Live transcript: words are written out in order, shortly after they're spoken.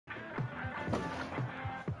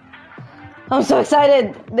I'm so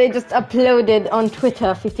excited. They just uploaded on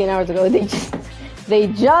Twitter 15 hours ago. They just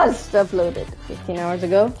uploaded 15 hours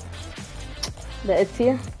ago. That it's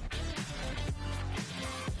here.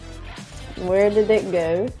 Where did it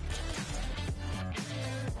go?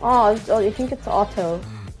 Oh, you think it's auto?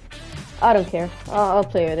 I don't care. I'll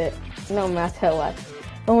play with it, no matter what.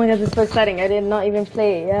 Oh my god, this is so exciting. I did not even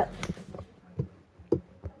play it yet. To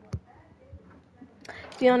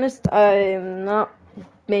be honest, I'm not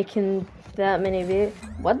making that many videos.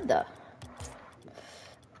 What the?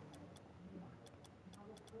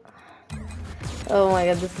 Oh my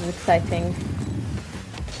god, this is exciting.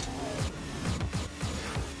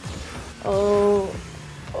 Oh,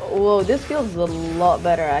 whoa, this feels a lot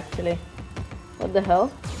better actually. What the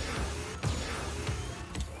hell?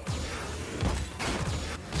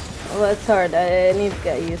 Well, it's hard. I need to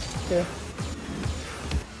get used to.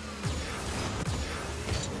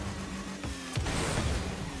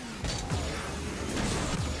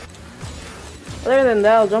 Other than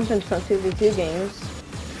that, I'll jump into some 2v2 games.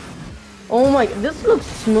 Oh my, this looks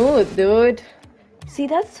smooth, dude. See,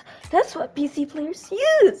 that's what PC players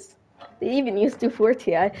use. They even use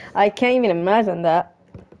 240. I can't even imagine that.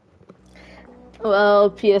 Well,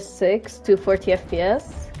 PS6, 240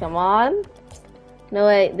 FPS. Come on. No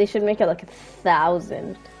way, they should make it like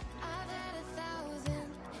 1,000.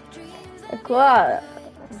 Like what?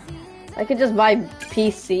 I could just buy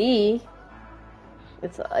PC.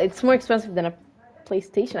 It's more expensive than a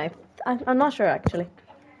PlayStation. I'm not sure actually.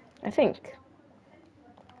 I think.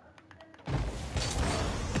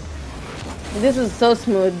 This is so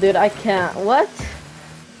smooth, dude. I can't. What?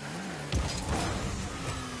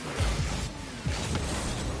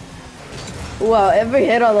 Wow, every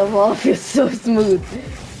hit on the ball feels so smooth.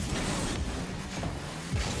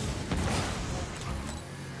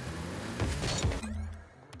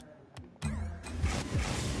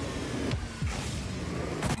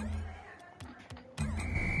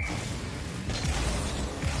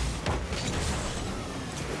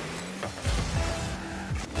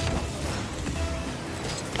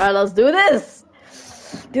 Alright, let's do this!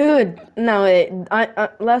 Dude, no wait,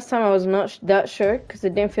 last time I was not that sure, because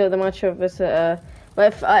it didn't feel that much of this,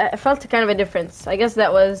 but I felt a kind of a difference. I guess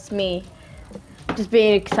that was me just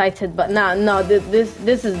being excited, but no,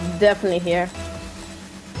 this is definitely here.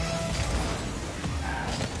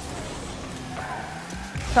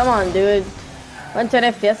 Come on, dude.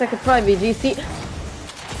 110 FPS, I could probably be GC.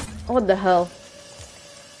 What the hell?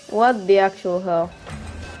 What the actual hell?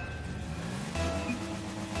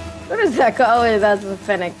 What is that? Oh wait, that's a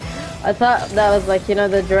Fennec. I thought that was like, you know,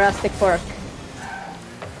 the Jurassic Park.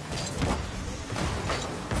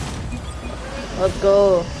 Let's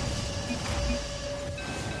go.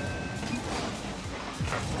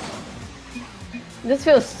 This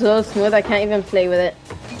feels so smooth, I can't even play with it.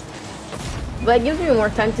 But it gives me more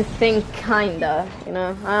time to think, kinda, you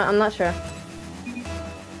know? I'm not sure.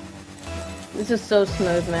 This is so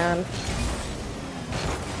smooth, man.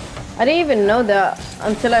 I didn't even know that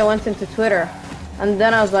until I went into Twitter. And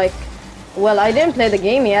then I was like, well, I didn't play the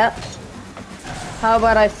game yet. How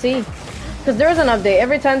about I see? Because there's an update.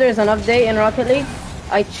 Every time there's an update in Rocket League,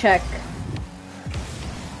 I check.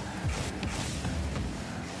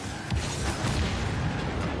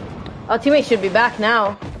 Our teammate should be back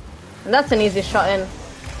now. And that's an easy shot in.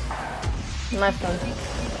 Nice one.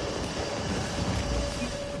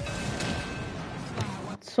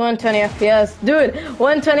 It's 120 FPS. Dude,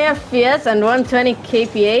 120 FPS and 120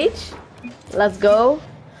 kph. Let's go.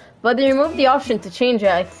 But they removed the option to change it,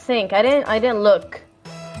 I think. I didn't look.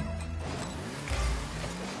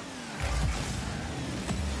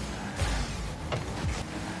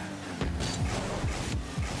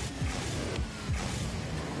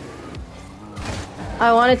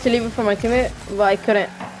 I wanted to leave it for my teammate, but I couldn't.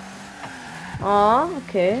 Aw,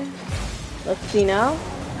 okay. Let's see now.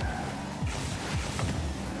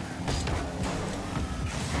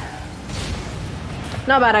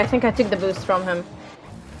 Not bad, I think I took the boost from him.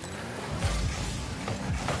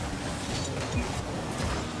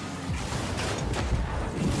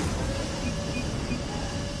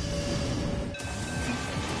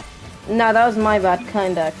 Nah, that was my bad,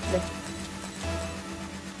 kinda, actually.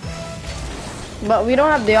 But we don't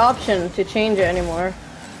have the option to change it anymore.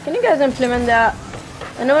 Can you guys implement that?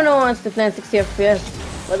 I know no one wants to play in 60 FPS,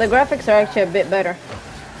 but the graphics are actually a bit better.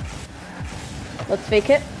 Let's fake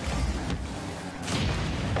it.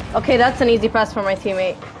 Okay, that's an easy pass for my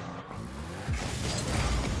teammate.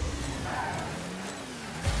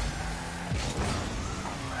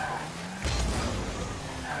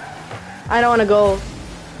 I don't want to go.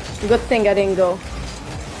 Good thing I didn't go.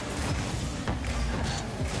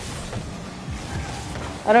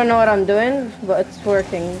 I don't know what I'm doing, but it's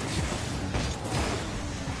working.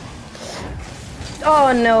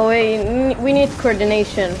 Oh no, we need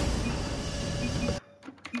coordination.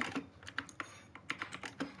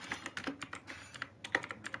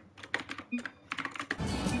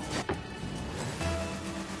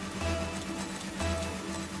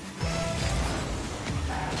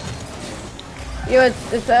 Yo,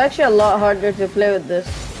 it's actually a lot harder to play with this.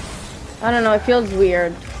 I don't know, it feels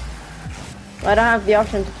weird. I don't have the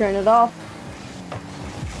option to turn it off.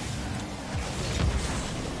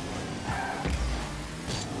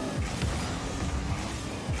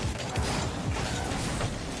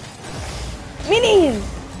 Minis!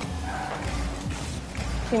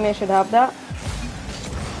 Teammate should have that.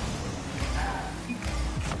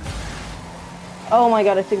 Oh my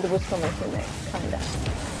god, I think the boost from my teammate. Kinda.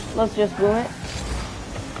 Let's just boom it.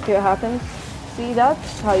 See what happens. See,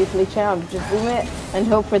 that's how you play champ. Just boom it and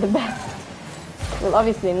hope for the best. Well,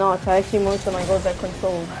 obviously not. Actually, most of my goals are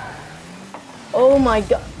controlled. Oh my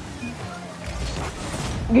god.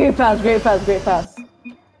 Great pass, great pass, great pass.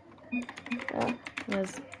 That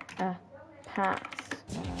was a pass.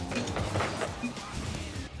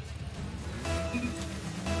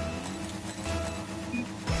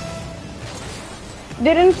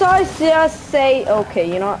 Didn't I just say,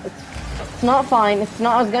 okay, you know, it's not fine. It's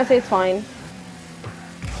not, I was gonna say it's fine.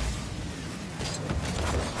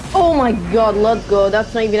 Oh my god, let's go.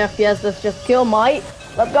 That's not even FPS, that's just kill might.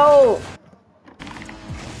 Let's go.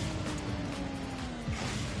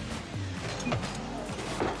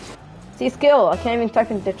 See, skill. I can't even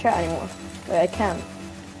type into the chat anymore. Wait, I can.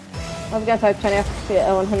 I was gonna type 20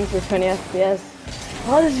 FPS, 120 FPS.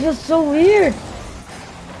 Oh, this feels so weird.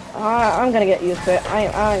 I'm gonna get used to it.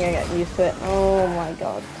 I'm gonna get used to it. Oh my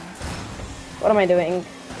god. What am I doing?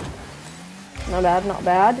 Not bad, not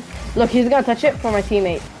bad. Look, he's gonna touch it for my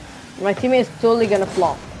teammate. My teammate is totally gonna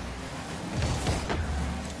flop.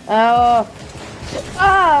 Oh.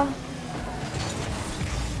 Ah!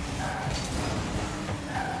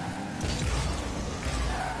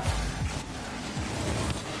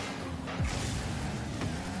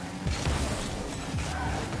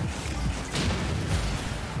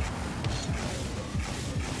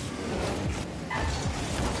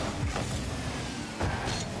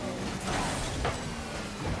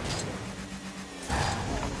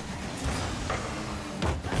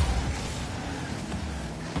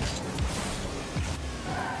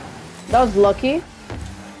 That was lucky.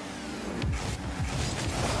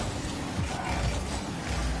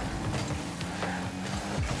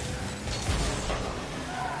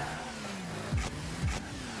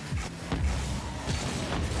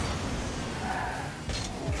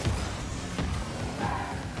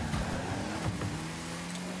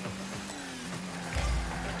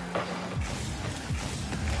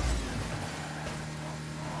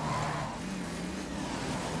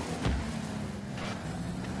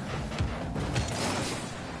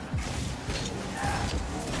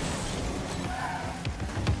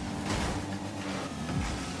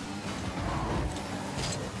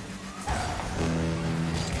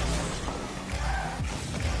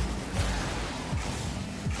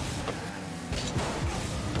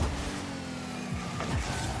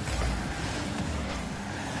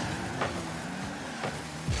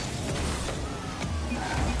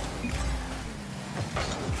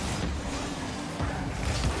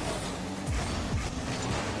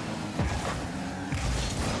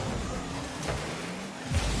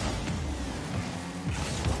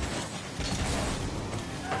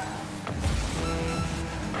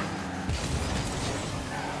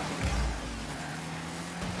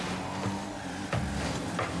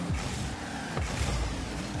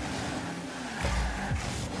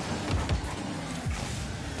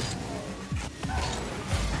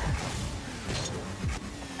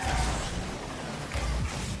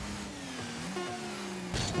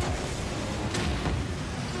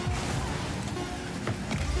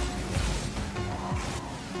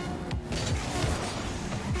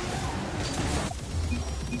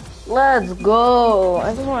 Let's go.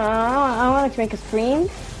 I wanted to make a screen.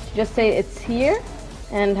 Just say it's here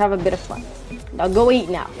and have a bit of fun. I'll go eat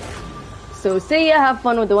now. So say you have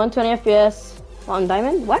fun with the 120 FPS on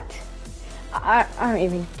Diamond. What? I don't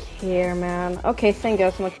even care, man. Okay, thank you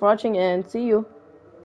guys so much for watching and see you.